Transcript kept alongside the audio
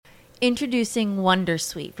Introducing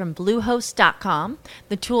Wondersuite from Bluehost.com,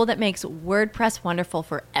 the tool that makes WordPress wonderful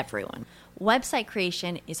for everyone. Website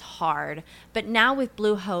creation is hard, but now with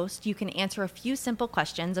Bluehost, you can answer a few simple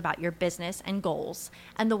questions about your business and goals,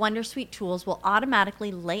 and the Wondersuite tools will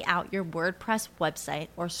automatically lay out your WordPress website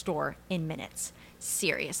or store in minutes.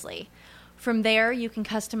 Seriously. From there, you can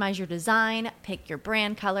customize your design, pick your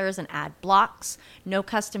brand colors, and add blocks. No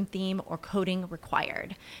custom theme or coding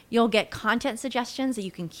required. You'll get content suggestions that you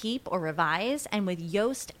can keep or revise, and with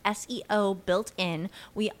Yoast SEO built in,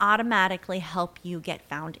 we automatically help you get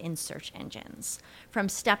found in search engines. From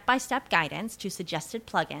step-by-step guidance to suggested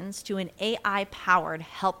plugins to an AI-powered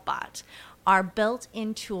help bot, our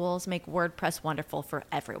built-in tools make WordPress wonderful for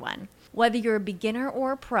everyone. Whether you're a beginner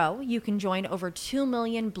or a pro, you can join over 2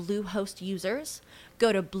 million Bluehost users.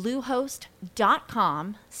 Go to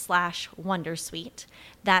bluehost.com/wondersuite.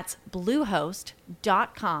 That's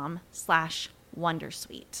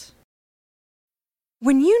bluehost.com/wondersuite.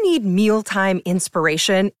 When you need mealtime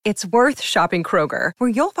inspiration, it's worth shopping Kroger, where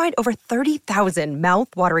you'll find over 30,000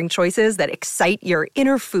 mouth-watering choices that excite your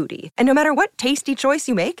inner foodie. And no matter what tasty choice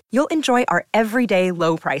you make, you'll enjoy our everyday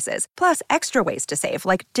low prices, plus extra ways to save,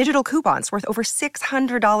 like digital coupons worth over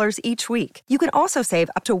 $600 each week. You can also save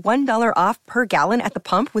up to $1 off per gallon at the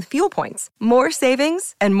pump with fuel points. More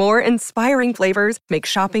savings and more inspiring flavors make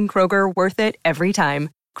shopping Kroger worth it every time.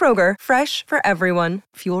 Kroger, fresh for everyone.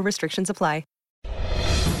 Fuel restrictions apply.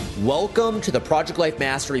 Welcome to the Project Life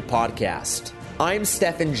Mastery Podcast. I'm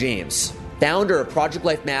Stephen James, founder of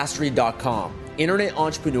ProjectLifeMastery.com, internet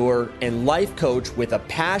entrepreneur and life coach with a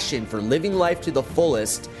passion for living life to the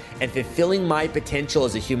fullest and fulfilling my potential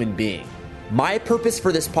as a human being. My purpose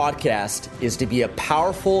for this podcast is to be a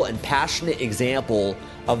powerful and passionate example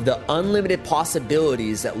of the unlimited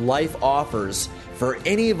possibilities that life offers for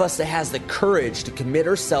any of us that has the courage to commit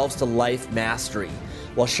ourselves to life mastery,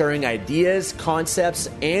 while sharing ideas, concepts,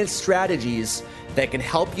 and strategies that can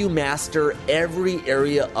help you master every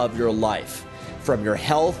area of your life, from your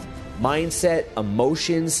health, mindset,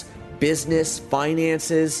 emotions, business,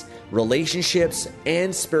 finances, relationships,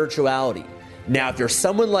 and spirituality. Now, if you're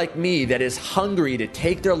someone like me that is hungry to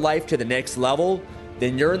take their life to the next level,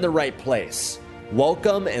 then you're in the right place.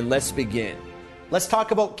 Welcome, and let's begin. Let's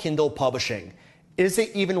talk about Kindle publishing. Is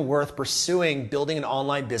it even worth pursuing building an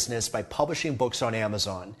online business by publishing books on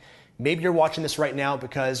Amazon? Maybe you're watching this right now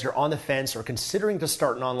because you're on the fence or considering to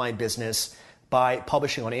start an online business by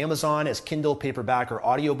publishing on Amazon as Kindle, paperback, or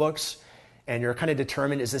audiobooks, and you're kind of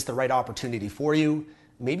determined, is this the right opportunity for you?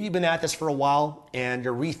 Maybe you've been at this for a while and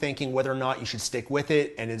you're rethinking whether or not you should stick with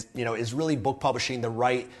it, and is really book publishing the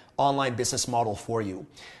right online business model for you?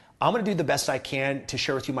 I'm going to do the best I can to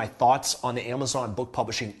share with you my thoughts on the Amazon book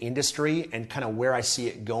publishing industry and kind of where I see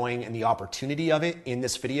it going and the opportunity of it in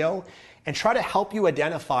this video, and try to help you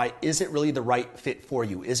identify, is it really the right fit for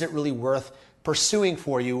you? Is it really worth pursuing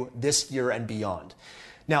for you this year and beyond?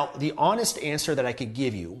 Now, the honest answer that I could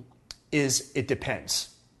give you is it depends.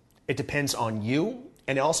 It depends on you,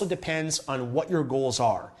 and it also depends on what your goals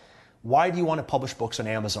are. Why do you want to publish books on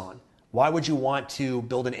Amazon? Why would you want to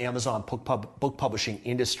build an Amazon book publishing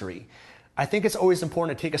industry? I think it's always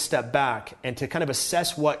important to take a step back and to kind of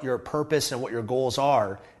assess what your purpose and what your goals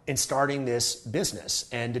are in starting this business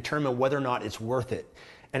and determine whether or not it's worth it.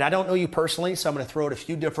 And I don't know you personally, so I'm going to throw out a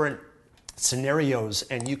few different scenarios,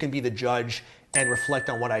 and you can be the judge and reflect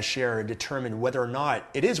on what I share and determine whether or not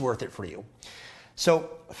it is worth it for you. So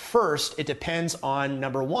first, it depends on,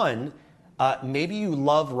 number one, maybe you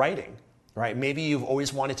love writing. Right? Maybe you've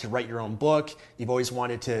always wanted to write your own book. You've always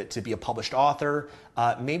wanted to be a published author.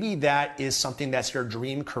 Maybe that is something that's your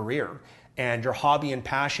dream career, and your hobby and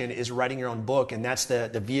passion is writing your own book, and that's the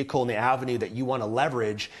vehicle and the avenue that you want to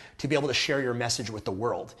leverage to be able to share your message with the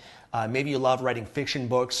world. Maybe you love writing fiction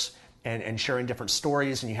books and sharing different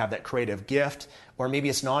stories, and you have that creative gift, or maybe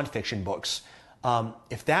it's nonfiction books.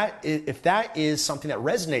 If that is something that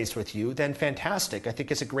resonates with you, then fantastic. I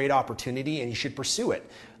think it's a great opportunity and you should pursue it.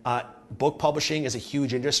 Book publishing is a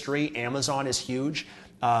huge industry. Amazon is huge.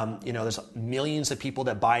 There's millions of people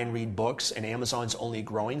that buy and read books, and Amazon's only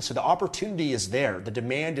growing. So the opportunity is there. The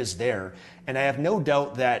demand is there. And I have no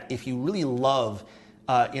doubt that if you really love,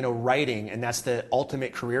 writing, and that's the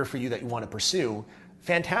ultimate career for you that you want to pursue,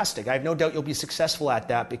 fantastic. I have no doubt you'll be successful at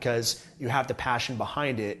that because you have the passion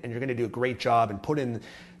behind it, and you're going to do a great job and put in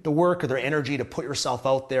the work or the energy to put yourself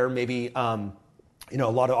out there. Maybe, a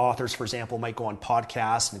lot of authors, for example, might go on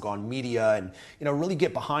podcasts and go on media and, really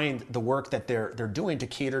get behind the work that they're doing to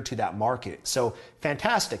cater to that market. So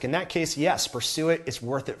fantastic. In that case, yes, pursue it. It's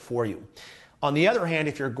worth it for you. On the other hand,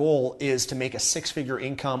 if your goal is to make a 6-figure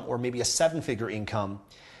income or maybe a 7-figure income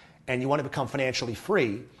and you want to become financially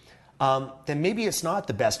free, then maybe it's not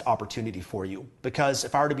the best opportunity for you. Because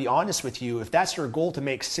if I were to be honest with you, if that's your goal to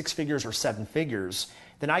make 6 figures or 7 figures,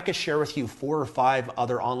 then I could share with you 4 or 5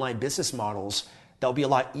 other online business models that will be a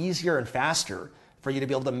lot easier and faster for you to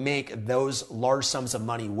be able to make those large sums of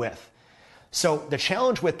money with. So the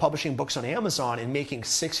challenge with publishing books on Amazon and making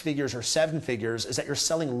 6 figures or 7 figures is that you're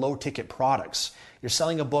selling low ticket products. You're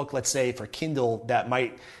selling a book, let's say for Kindle, that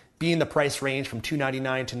might be in the price range from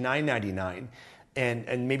 $2.99 to $9.99,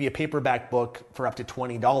 and maybe a paperback book for up to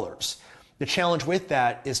 $20. The challenge with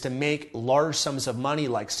that is to make large sums of money,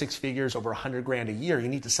 like 6 figures, over 100 grand a year. You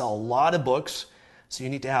need to sell a lot of books. So you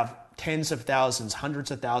need to have tens of thousands,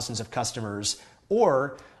 hundreds of thousands of customers,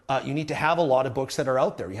 or you need to have a lot of books that are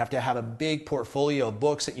out there. You have to have a big portfolio of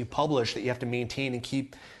books that you publish that you have to maintain and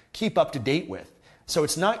keep up to date with. So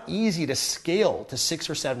it's not easy to scale to 6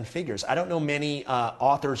 or 7 figures. I don't know many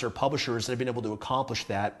authors or publishers that have been able to accomplish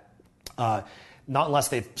that, not unless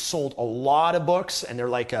they've sold a lot of books and they're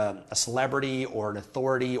like a celebrity or an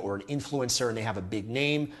authority or an influencer and they have a big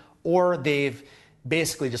name, or they've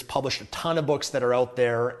basically just published a ton of books that are out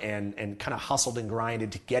there and kind of hustled and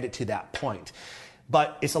grinded to get it to that point.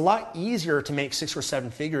 But it's a lot easier to make 6 or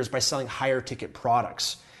 7 figures by selling higher ticket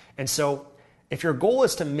products. And so if your goal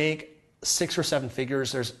is to make 6 or 7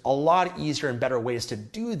 figures, there's a lot easier and better ways to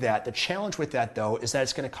do that. The challenge with that, though, is that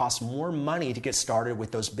it's going to cost more money to get started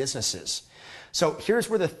with those businesses. So here's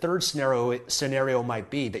where the third scenario might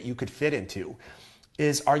be that you could fit into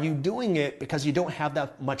is, are you doing it because you don't have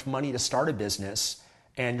that much money to start a business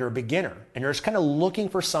and you're a beginner and you're just kind of looking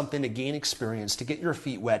for something to gain experience, to get your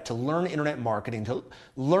feet wet, to learn internet marketing, to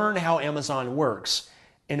learn how Amazon works,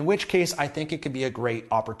 in which case I think it could be a great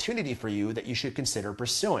opportunity for you that you should consider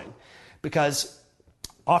pursuing. Because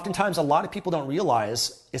oftentimes a lot of people don't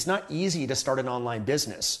realize it's not easy to start an online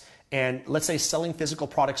business. And let's say selling physical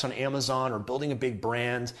products on Amazon or building a big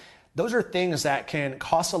brand, those are things that can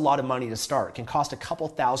cost a lot of money to start, can cost a couple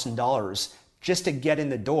 $1,000s just to get in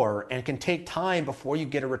the door, and can take time before you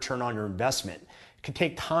get a return on your investment. It can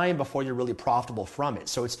take time before you're really profitable from it.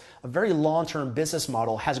 So it's a very long-term business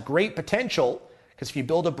model, has great potential, because if you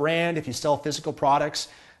build a brand, if you sell physical products,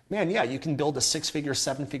 man, yeah, you can build a 6 figures,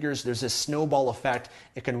 7 figures. There's this snowball effect.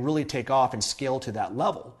 It can really take off and scale to that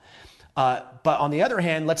level. But on the other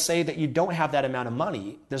hand, let's say that you don't have that amount of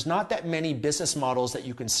money. There's not that many business models that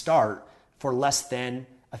you can start for less than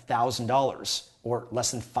 $1,000 or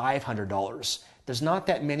less than $500. There's not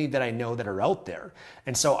that many that I know that are out there.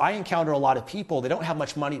 And so I encounter a lot of people, they don't have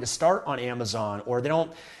much money to start on Amazon, or they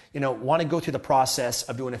don't want to go through the process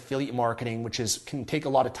of doing affiliate marketing, which can take a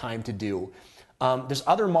lot of time to do. There's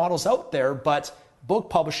other models out there, but book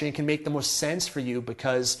publishing can make the most sense for you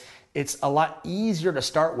because it's a lot easier to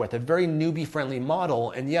start with, a very newbie-friendly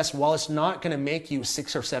model. And yes, while it's not going to make you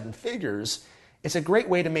 6 or 7 figures, it's a great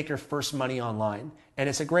way to make your first money online. And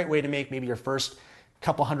it's a great way to make maybe your first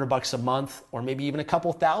couple $100 a month, or maybe even a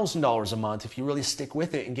couple $1,000s a month if you really stick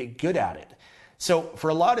with it and get good at it. So for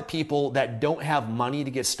a lot of people that don't have money to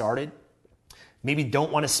get started, maybe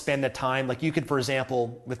don't want to spend the time, like you could, for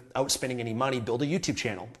example, without spending any money, build a YouTube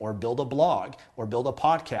channel or build a blog or build a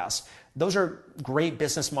podcast. Those are great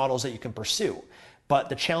business models that you can pursue. But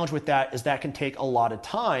the challenge with that is that can take a lot of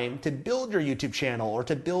time to build your YouTube channel or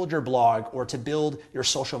to build your blog or to build your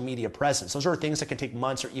social media presence. Those are things that can take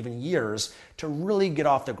months or even years to really get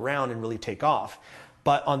off the ground and really take off.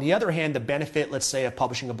 But on the other hand, the benefit, let's say, of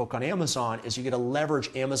publishing a book on Amazon is you get to leverage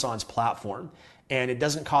Amazon's platform. And it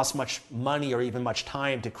doesn't cost much money or even much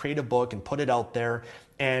time to create a book and put it out there.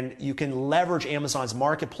 And you can leverage Amazon's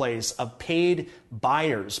marketplace of paid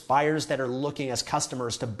buyers that are looking as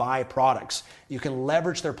customers to buy products. You can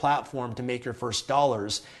leverage their platform to make your first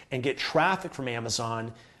dollars and get traffic from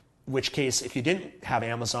Amazon, in which case, if you didn't have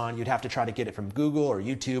Amazon, you'd have to try to get it from Google or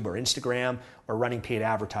YouTube or Instagram or running paid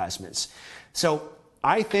advertisements. So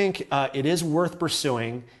I think it is worth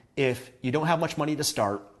pursuing if you don't have much money to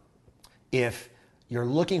start, if you're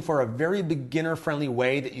looking for a very beginner-friendly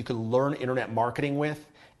way that you can learn internet marketing with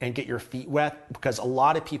and get your feet wet, because a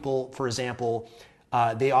lot of people, for example,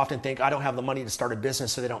 they often think, I don't have the money to start a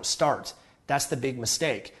business, so they don't start. That's the big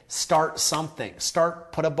mistake. Start something.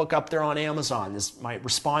 Put a book up there on Amazon is my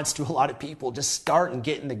response to a lot of people. Just start and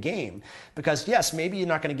get in the game. Because yes, maybe you're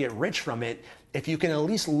not going to get rich from it. If you can at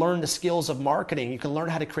least learn the skills of marketing, you can learn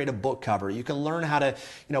how to create a book cover. You can learn how to,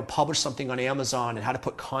 publish something on Amazon and how to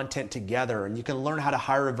put content together. And you can learn how to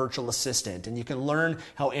hire a virtual assistant. And you can learn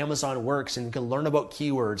how Amazon works. And you can learn about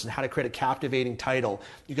keywords and how to create a captivating title.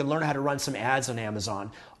 You can learn how to run some ads on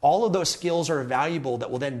Amazon. All of those skills are valuable that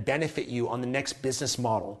will then benefit you on the next business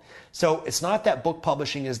model. So it's not that book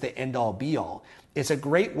publishing is the end all be all. It's a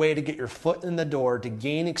great way to get your foot in the door, to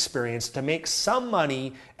gain experience, to make some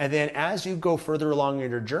money, and then as you go further along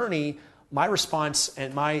in your journey, my response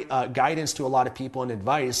and my guidance to a lot of people and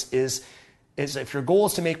advice is if your goal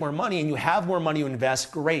is to make more money and you have more money to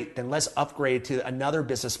invest, great, then let's upgrade to another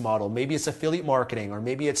business model. Maybe it's affiliate marketing, or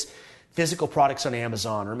maybe it's physical products on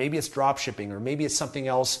Amazon, or maybe it's drop shipping, or maybe it's something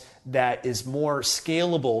else that is more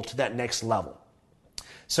scalable to that next level.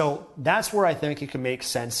 So that's where I think it can make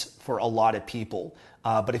sense for a lot of people.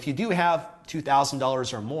 But if you do have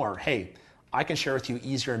 $2,000 or more, hey, I can share with you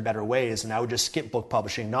easier and better ways, and I would just skip book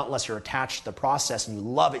publishing, not unless you're attached to the process and you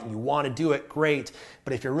love it and you want to do it, great.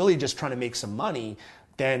 But if you're really just trying to make some money,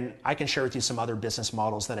 then I can share with you some other business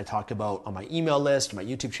models that I talk about on my email list, my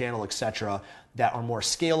YouTube channel, etc., that are more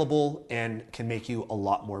scalable and can make you a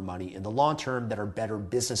lot more money in the long term, that are better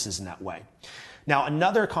businesses in that way. Now,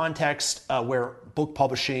 another context where book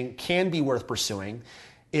publishing can be worth pursuing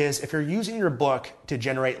is if you're using your book to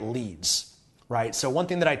generate leads. Right? So one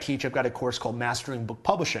thing that I teach, I've got a course called Mastering Book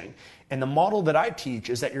Publishing. And the model that I teach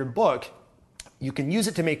is that your book, you can use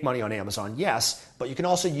it to make money on Amazon, yes, but you can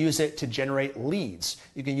also use it to generate leads.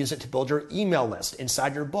 You can use it to build your email list.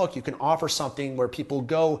 Inside your book, you can offer something where people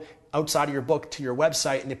go outside of your book to your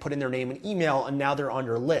website and they put in their name and email, and now they're on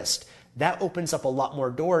your list. That opens up a lot more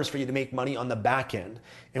doors for you to make money on the back end,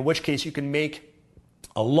 in which case you can make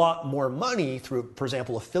a lot more money through, for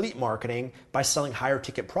example, affiliate marketing by selling higher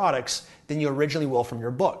ticket products than you originally will from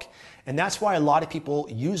your book. And that's why a lot of people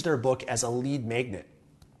use their book as a lead magnet.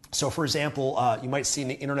 So for example, you might see in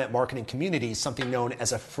the internet marketing community something known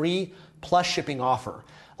as a free plus shipping offer.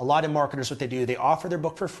 A lot of marketers, what they do, they offer their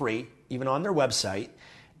book for free, even on their website,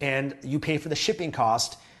 and you pay for the shipping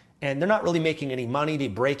cost. And they're not really making any money. They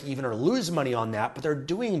break even or lose money on that, but they're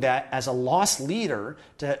doing that as a loss leader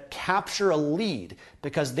to capture a lead,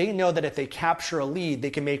 because they know that if they capture a lead,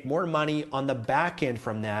 they can make more money on the back end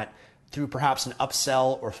from that through perhaps an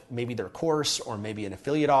upsell, or maybe their course, or maybe an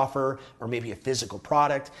affiliate offer, or maybe a physical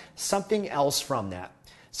product, something else from that.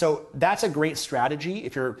 So that's a great strategy.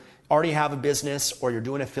 If you already have a business or you're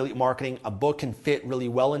doing affiliate marketing, a book can fit really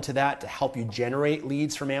well into that to help you generate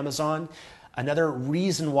leads from Amazon. Another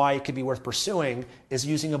reason why it could be worth pursuing is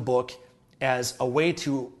using a book as a way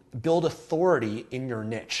to build authority in your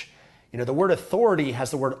niche. You know, the word authority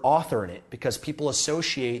has the word author in it because people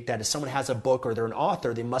associate that if someone has a book or they're an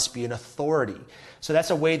author, they must be an authority. So that's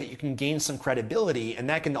a way that you can gain some credibility, and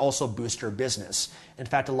that can also boost your business. In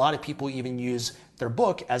fact, a lot of people even use their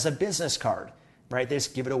book as a business card. Right? They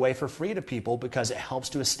just give it away for free to people because it helps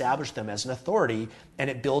to establish them as an authority, and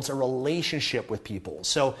it builds a relationship with people.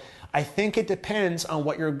 So I think it depends on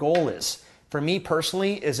what your goal is. For me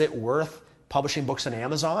personally, is it worth publishing books on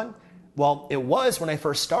Amazon? Well, it was when I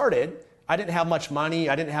first started. I didn't have much money.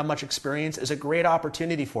 I didn't have much experience. It's a great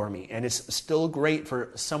opportunity for me, and it's still great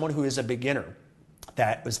for someone who is a beginner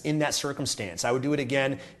that was in that circumstance. I would do it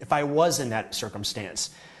again if I was in that circumstance.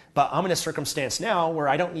 But I'm in a circumstance now where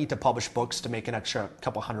I don't need to publish books to make an extra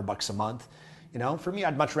couple $100 a month. You know, for me,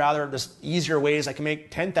 I'd much rather there's easier ways I can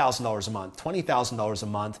make $10,000 a month, $20,000 a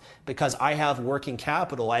month, because I have working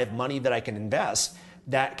capital. I have money that I can invest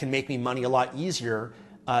that can make me money a lot easier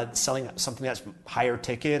selling something that's higher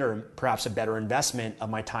ticket or perhaps a better investment of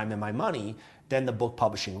my time and my money than the book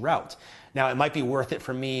publishing route. Now, it might be worth it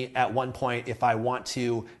for me at one point if I want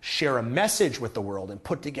to share a message with the world and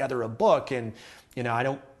put together a book, and you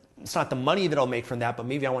know, it's not the money that I'll make from that, but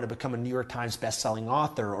maybe I want to become a New York Times best-selling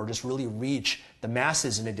author or just really reach the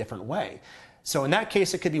masses in a different way. So in that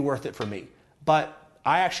case, it could be worth it for me. But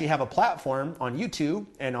I actually have a platform on YouTube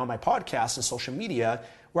and on my podcast and social media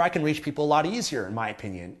where I can reach people a lot easier, in my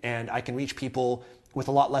opinion, and I can reach people with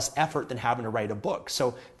a lot less effort than having to write a book.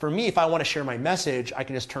 So for me, if I want to share my message, I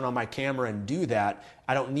can just turn on my camera and do that.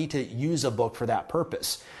 I don't need to use a book for that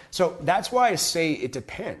purpose. So that's why I say it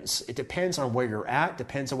depends. It depends on where you're at,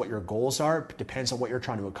 depends on what your goals are, depends on what you're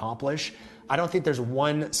trying to accomplish. I don't think there's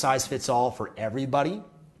one size fits all for everybody.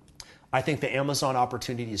 I think the Amazon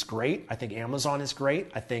opportunity is great. I think Amazon is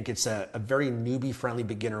great. I think it's a very newbie-friendly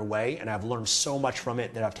beginner way, and I've learned so much from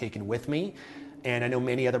it that I've taken with me. And I know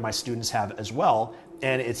many other my students have as well.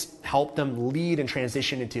 And it's helped them lead and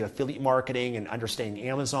transition into affiliate marketing and understanding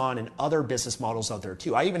Amazon and other business models out there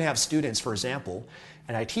too. I even have students, for example,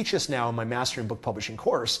 and I teach this now in my Mastering Book Publishing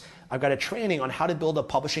course. I've got a training on how to build a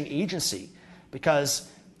publishing agency, because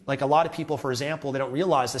like a lot of people, for example, they don't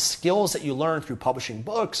realize the skills that you learn through publishing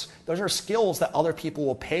books, those are skills that other people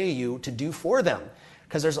will pay you to do for them.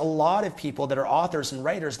 because there's a lot of people that are authors and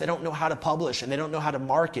writers, they don't know how to publish and they don't know how to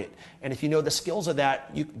market. And if you know the skills of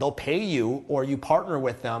that, they'll pay you, or you partner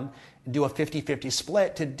with them and do a 50-50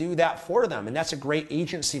 split to do that for them. And that's a great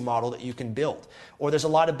agency model that you can build. Or there's a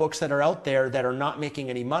lot of books that are out there that are not making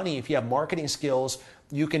any money. If you have marketing skills,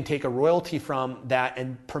 you can take a royalty from that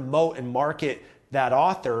and promote and market that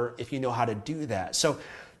author if you know how to do that. So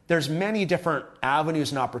there's many different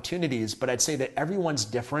avenues and opportunities, but I'd say that everyone's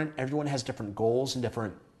different. Everyone has different goals and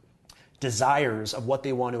different desires of what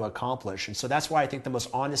they want to accomplish. And so that's why I think the most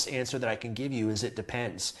honest answer that I can give you is it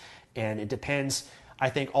depends. And it depends, I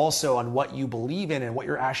think, also on what you believe in and what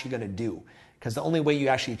you're actually going to do. Because the only way you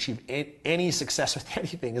actually achieve any success with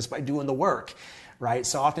anything is by doing the work, right?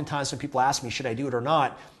 So oftentimes when people ask me, should I do it or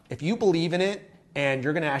not? If you believe in it and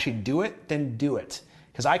you're going to actually do it, then do it.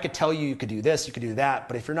 Because I could tell you, you could do this, you could do that,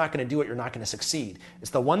 but if you're not going to do it, you're not going to succeed.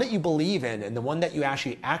 It's the one that you believe in and the one that you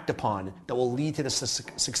actually act upon that will lead to the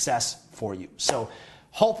success for you. So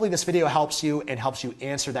hopefully this video helps you and helps you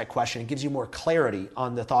answer that question. It gives you more clarity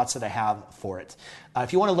on the thoughts that I have for it.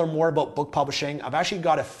 If you want to learn more about book publishing, I've actually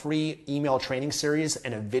got a free email training series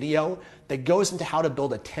and a video that goes into how to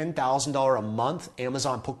build a $10,000 a month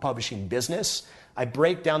Amazon book publishing business. I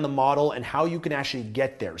break down the model and how you can actually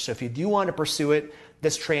get there. So if you do want to pursue it,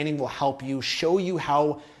 this training will help you, show you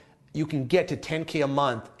how you can get to 10K a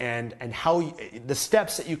month and how the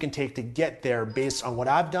steps that you can take to get there based on what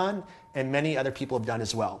I've done and many other people have done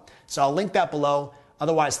as well. So I'll link that below.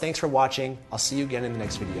 Otherwise, thanks for watching. I'll see you again in the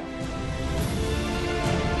next video.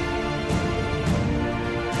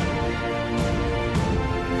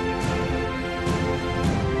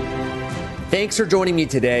 Thanks for joining me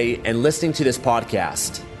today and listening to this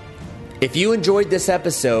podcast. If you enjoyed this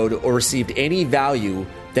episode or received any value,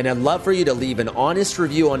 then I'd love for you to leave an honest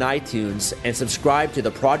review on iTunes and subscribe to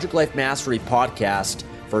the Project Life Mastery podcast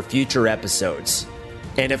for future episodes.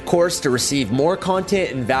 And of course, to receive more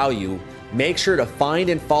content and value, make sure to find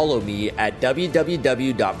and follow me at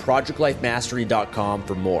www.projectlifemastery.com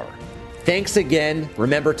for more. Thanks again.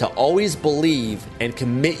 Remember to always believe and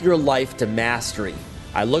commit your life to mastery.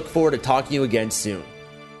 I look forward to talking to you again soon.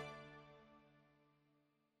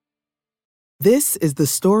 This is the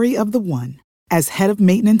story of the one. As head of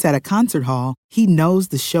maintenance at a concert hall, he knows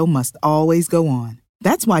the show must always go on.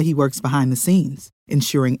 That's why he works behind the scenes,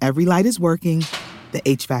 ensuring every light is working, the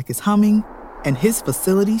HVAC is humming, and his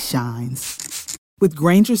facility shines. With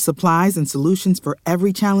Grainger's supplies and solutions for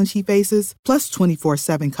every challenge he faces, plus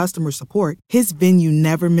 24/7 customer support, his venue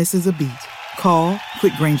never misses a beat. Call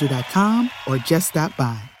quickgrainger.com or just stop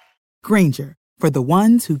by. Grainger, for the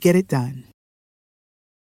ones who get it done.